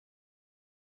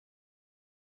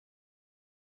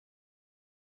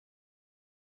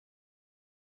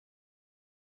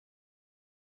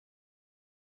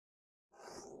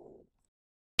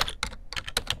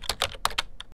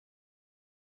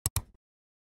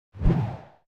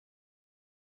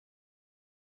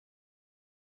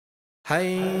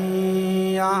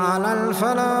حي على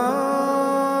الفلاح.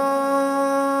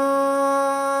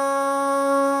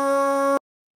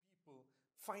 People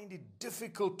find it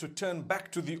difficult to turn back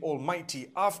to the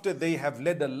Almighty after they have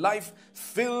led a life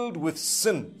filled with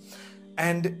sin.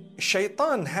 And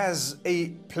Shaitan has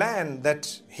a plan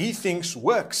that he thinks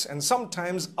works, and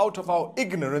sometimes out of our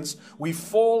ignorance we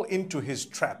fall into his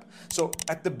trap. So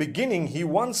at the beginning he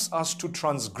wants us to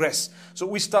transgress, so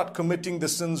we start committing the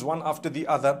sins one after the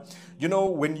other. You know,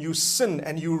 when you sin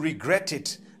and you regret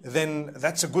it, then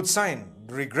that's a good sign.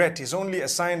 Regret is only a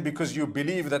sign because you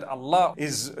believe that Allah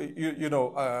is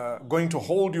going to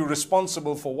hold you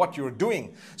responsible for what you're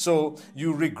doing. So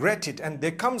you regret it, and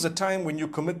there comes a time when you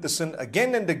commit the sin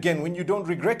again and again, when you don't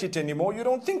regret it anymore, you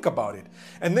don't think about it,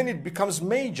 and then it becomes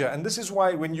major. And this is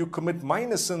why when you commit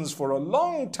minor sins for a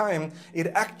long time, it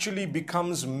actually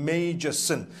becomes major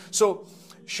sin. So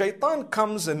Shaitan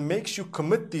comes and makes you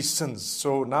commit these sins.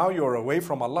 So now you're away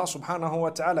from Allah subhanahu wa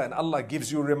ta'ala, and Allah gives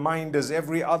you reminders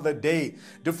every other day,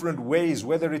 different ways,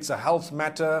 whether it's a health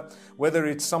matter, whether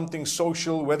it's something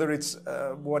social, whether it's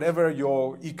whatever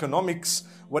your economics,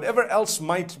 whatever else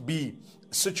might be,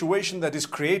 situation that is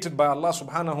created by Allah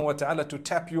subhanahu wa ta'ala to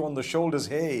tap you on the shoulders.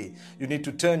 Hey, you need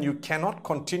to turn. You cannot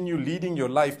continue leading your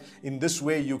life in this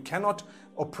way. You cannot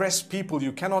oppress people,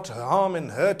 you cannot harm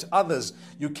and hurt others,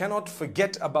 you cannot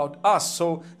forget about us.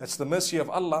 So that's the mercy of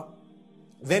Allah.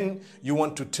 Then you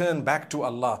want to turn back to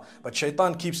Allah, but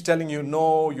Shaitan keeps telling you,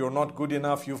 no, you're not good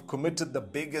enough, you've committed the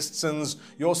biggest sins,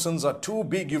 your sins are too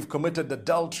big, you've committed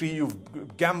adultery,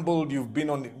 you've gambled, you've been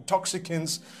on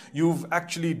intoxicants, you've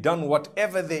actually done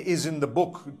whatever there is in the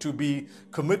book to be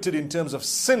committed in terms of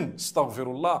sin.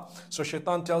 Astaghfirullah. So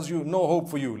Shaitan tells you, no hope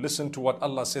for you. Listen to what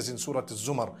Allah says in Surah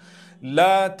Al-Zumar.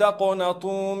 لا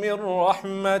تقنطوا من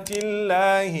رحمة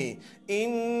الله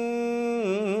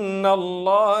إن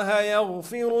الله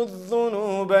يغفر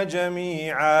الذنوب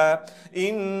جميعا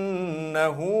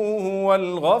إنه هو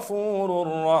الغفور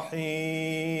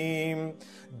الرحيم.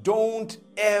 Don't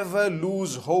ever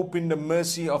lose hope in the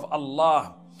mercy of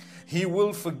Allah. He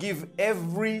will forgive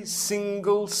every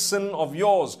single sin of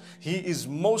yours. He is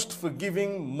most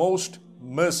forgiving, most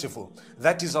merciful.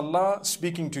 That is Allah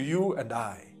speaking to you and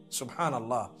I.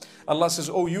 Subhanallah. Allah says,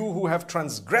 oh, you who have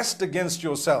transgressed against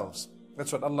yourselves.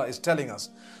 That's what Allah is telling us.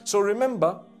 So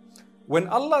remember, when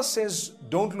Allah says,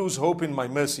 don't lose hope in my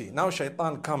mercy, now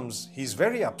Shaitan comes, he's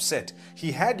very upset.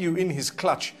 He had you in his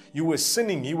clutch. You were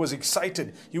sinning. He was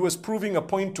excited. He was proving a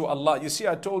point to Allah. You see,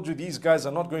 I told you these guys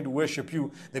are not going to worship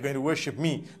you. They're going to worship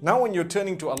me. Now when you're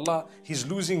turning to Allah, he's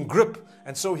losing grip.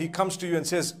 And so he comes to you and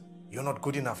says, you're not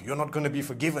good enough. You're not going to be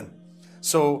forgiven.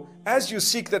 So as you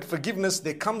seek that forgiveness,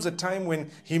 there comes a time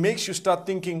when he makes you start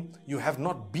thinking, you have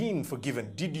not been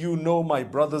forgiven. Did you know, my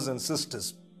brothers and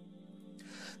sisters,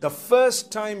 the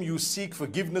first time you seek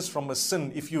forgiveness from a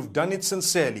sin, if you've done it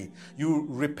sincerely, you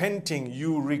repenting,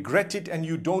 you regret it, and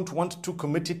you don't want to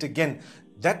commit it again,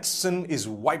 that sin is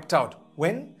wiped out.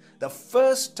 When? The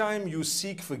first time you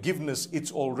seek forgiveness,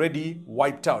 it's already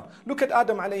wiped out. Look at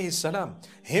Adam alayhi salam.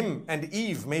 Him and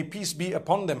Eve, may peace be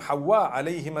upon them, Hawa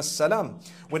alayhim salam.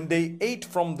 When they ate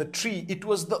from the tree, it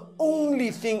was the only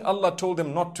thing Allah told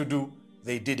them not to do.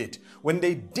 They did it. When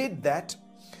they did that,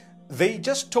 they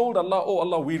just told Allah, oh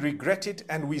Allah, we regret it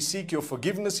and we seek your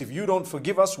forgiveness. If you don't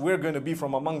forgive us, we're going to be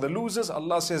from among the losers.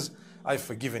 Allah says, I've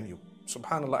forgiven you.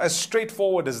 Subhanallah. As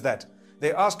straightforward as that.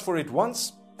 They asked for it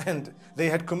once, and they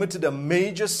had committed a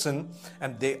major sin,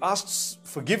 and they asked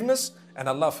forgiveness, and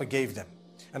Allah forgave them.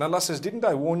 And Allah says, didn't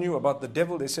I warn you about the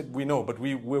devil? They said, we know, but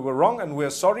we were wrong, and we're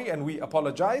sorry, and we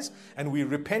apologize, and we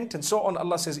repent, and so on.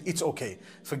 Allah says, it's okay,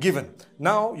 forgiven.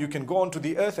 Now you can go onto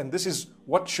the earth, and this is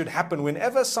what should happen.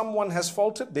 Whenever someone has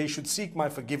faulted, they should seek my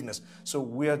forgiveness. So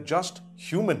we're just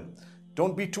human.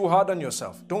 Don't be too hard on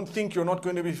yourself. Don't think you're not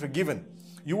going to be forgiven.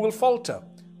 You will falter,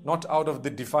 not out of the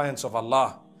defiance of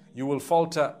Allah. You will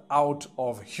falter out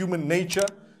of human nature,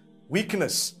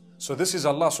 weakness. So this is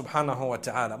Allah subhanahu wa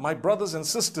ta'ala. My brothers and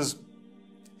sisters,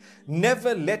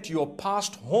 never let your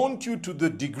past haunt you to the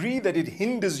degree that it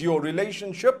hinders your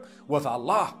relationship with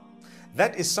Allah.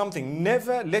 That is something.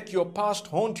 Never let your past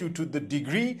haunt you to the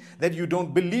degree that you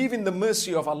don't believe in the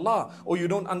mercy of Allah, or you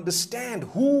don't understand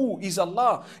who is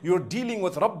Allah. You're dealing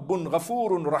with Rabbun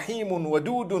Ghafurun Rahimun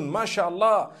Wadudun,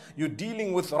 MashaAllah. You're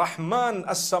dealing with Rahman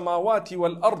As-Samawati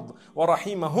wal Ard wa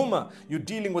Rahimahuma. You're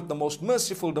dealing with the most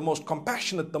merciful, the most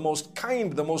compassionate, the most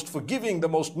kind, the most forgiving, the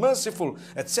most merciful,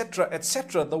 etc.,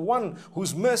 etc. The one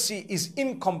whose mercy is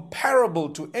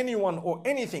incomparable to anyone or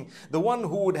anything. The one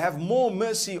who would have more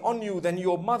mercy on you than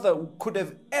your mother could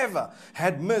have ever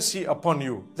had mercy upon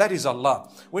you. That is Allah.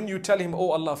 When you tell him,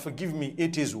 oh Allah, forgive me,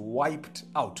 it is wiped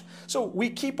out. So we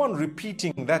keep on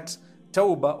repeating that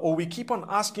tawbah, or we keep on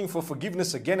asking for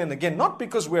forgiveness again and again, not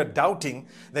because we're doubting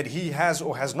that he has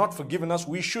or has not forgiven us.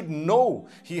 We should know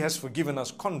he has forgiven us.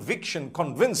 Conviction,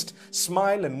 convinced,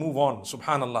 smile and move on,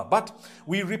 subhanallah. But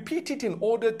we repeat it in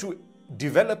order to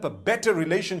develop a better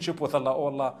relationship with Allah. Oh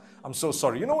Allah, I'm so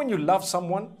sorry. You know, when you love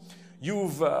someone,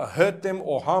 you've hurt them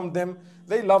or harmed them,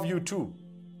 they love you too.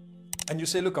 And you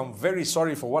say, look, I'm very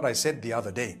sorry for what I said the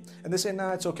other day. And they say,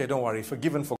 nah, it's okay, don't worry,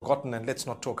 forgiven, forgotten, and let's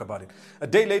not talk about it. A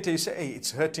day later, you say, hey,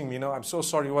 it's hurting me, I'm so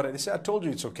sorry. They say, I told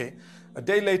you it's okay. A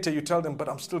day later, you tell them, but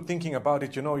I'm still thinking about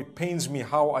it. It pains me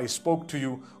how I spoke to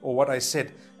you or what I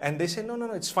said. And they say, no,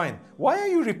 it's fine. Why are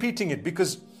you repeating it?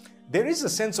 Because there is a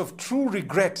sense of true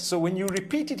regret. So when you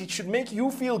repeat it, it should make you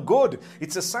feel good.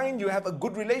 It's a sign you have a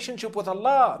good relationship with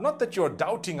Allah. Not that you're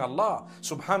doubting Allah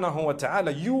subhanahu wa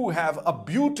ta'ala. You have a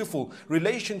beautiful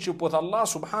relationship with Allah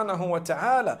subhanahu wa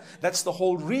ta'ala. That's the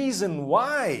whole reason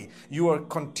why you are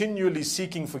continually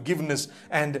seeking forgiveness,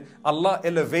 and Allah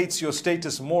elevates your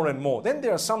status more and more. Then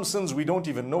there are some sins we don't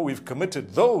even know we've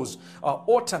committed. Those are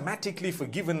automatically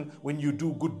forgiven when you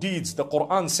do good deeds. The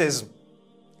Quran says,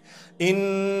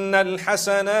 إِنَّ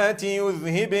الْحَسَنَاتِ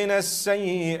يُذْهِبْنَ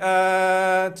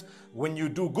السَّيِّئَاتِ. When you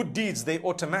do good deeds, they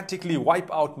automatically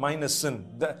wipe out minor sin,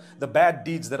 the bad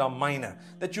deeds that are minor,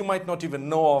 that you might not even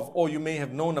know of, or you may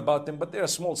have known about them, but they are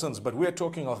small sins. But we're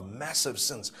talking of massive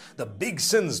sins, the big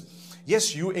sins.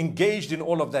 Yes, you engaged in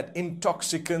all of that,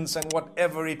 intoxicants and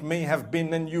whatever it may have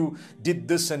been, and you did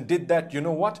this and did that. You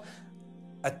know what?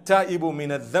 التائب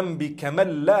من الذنب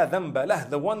كمن لا ذنب له.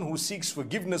 The one who seeks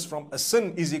forgiveness from a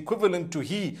sin is equivalent to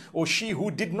he or she who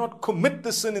did not commit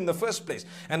the sin in the first place.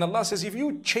 And Allah says, if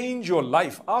you change your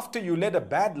life after you led a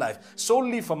bad life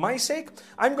solely for my sake,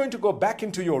 I'm going to go back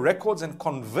into your records and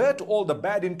convert all the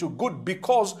bad into good,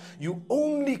 because you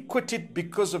only quit it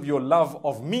because of your love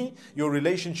of me, your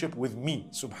relationship with me.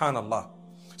 Subhanallah.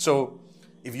 So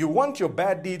if you want your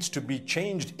bad deeds to be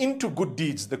changed into good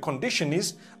deeds, the condition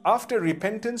is, after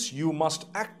repentance, you must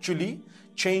actually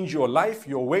change your life,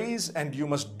 your ways, and you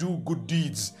must do good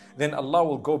deeds. Then Allah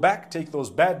will go back, take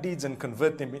those bad deeds and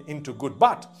convert them into good.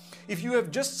 But if you have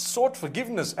just sought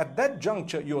forgiveness, at that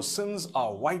juncture, your sins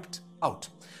are wiped out.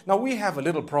 Now we have a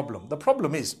little problem. The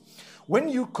problem is, when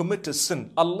you commit a sin,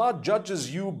 Allah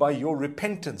judges you by your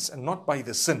repentance and not by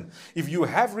the sin. If you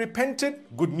have repented,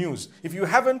 good news. If you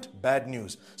haven't, bad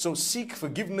news. So seek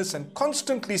forgiveness and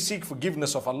constantly seek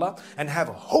forgiveness of Allah and have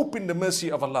hope in the mercy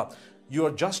of Allah. You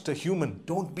are just a human.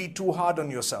 Don't be too hard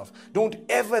on yourself. Don't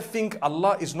ever think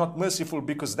Allah is not merciful,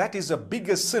 because that is a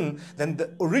bigger sin than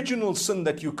the original sin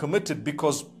that you committed.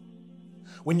 Because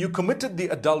when you committed the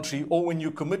adultery, or when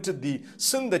you committed the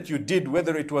sin that you did,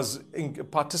 whether it was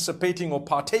participating or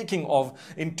partaking of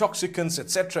intoxicants,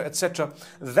 etc., etc.,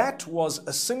 that was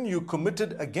a sin you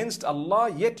committed against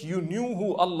Allah, yet you knew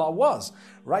who Allah was.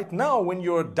 Right now, when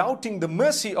you're doubting the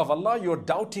mercy of Allah, you're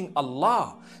doubting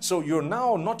Allah. So you're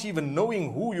now not even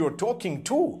knowing who you're talking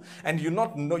to, and you're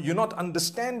not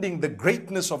understanding the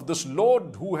greatness of this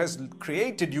Lord who has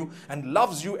created you and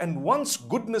loves you and wants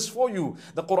goodness for you.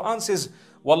 The Quran says,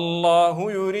 وَاللَّهُ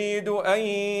يُرِيدُ أَن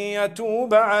يَتُوبَ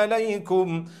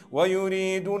عَلَيْكُمْ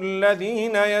وَيُرِيدُ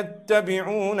الَّذِينَ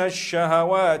يَتَّبِعُونَ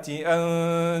الشَّهَوَاتِ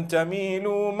أَن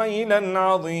تَمِيلُوا مَيْلًا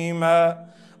عَظِيمًا.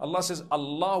 Allah says,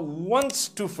 Allah wants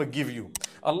to forgive you.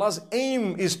 Allah's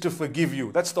aim is to forgive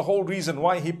you. That's the whole reason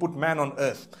why He put man on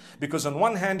earth. Because on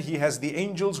one hand, He has the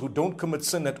angels who don't commit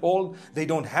sin at all. They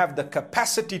don't have the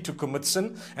capacity to commit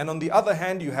sin. And on the other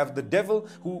hand, you have the devil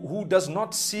who does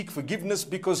not seek forgiveness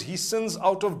because he sins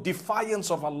out of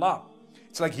defiance of Allah.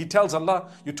 It's like he tells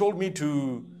Allah, you told me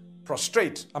to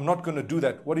prostrate. I'm not going to do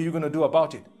that. What are you going to do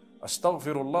about it?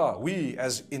 Astaghfirullah. We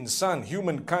as insan,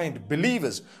 humankind,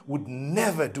 believers would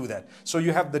never do that. So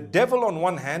you have the devil on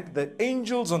one hand, the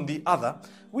angels on the other.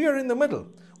 We are in the middle.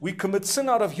 We commit sin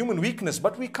out of human weakness,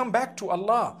 but we come back to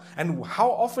Allah. And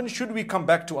how often should we come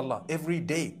back to Allah? Every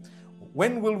day.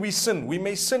 When will we sin? We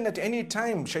may sin at any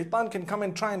time. Shaitan can come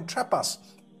and try and trap us.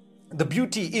 The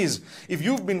beauty is, if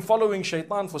you've been following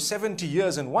shaitan for 70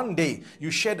 years and one day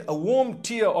you shed a warm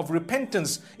tear of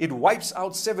repentance, it wipes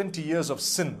out 70 years of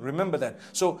sin. Remember that.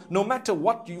 So no matter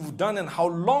what you've done and how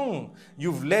long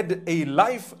you've led a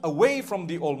life away from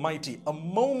the Almighty, a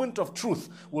moment of truth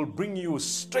will bring you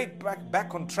straight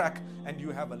back on track, and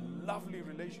you have a lovely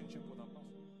relationship with Allah.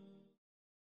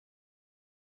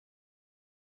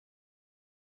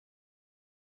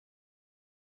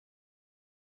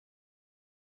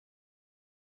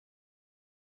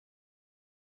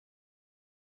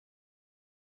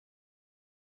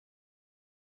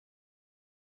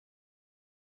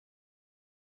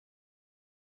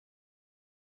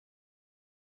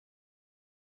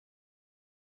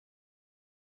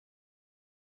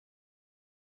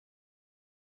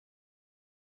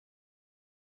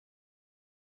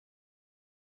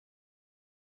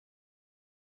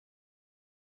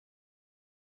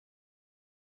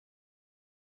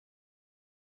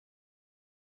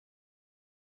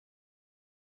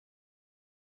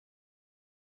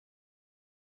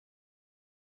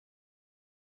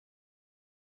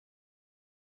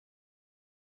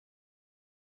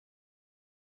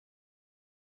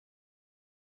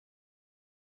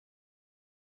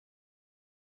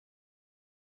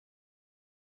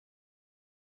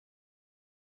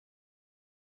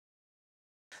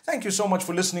 Thank you so much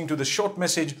for listening to this short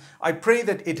message. I pray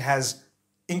that it has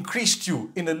increased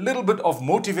you in a little bit of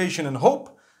motivation and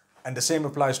hope, and the same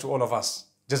applies to all of us.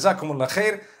 Jazakumullah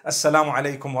khair. Assalamu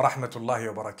alaikum wa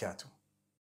rahmatullahi wa barakatuh.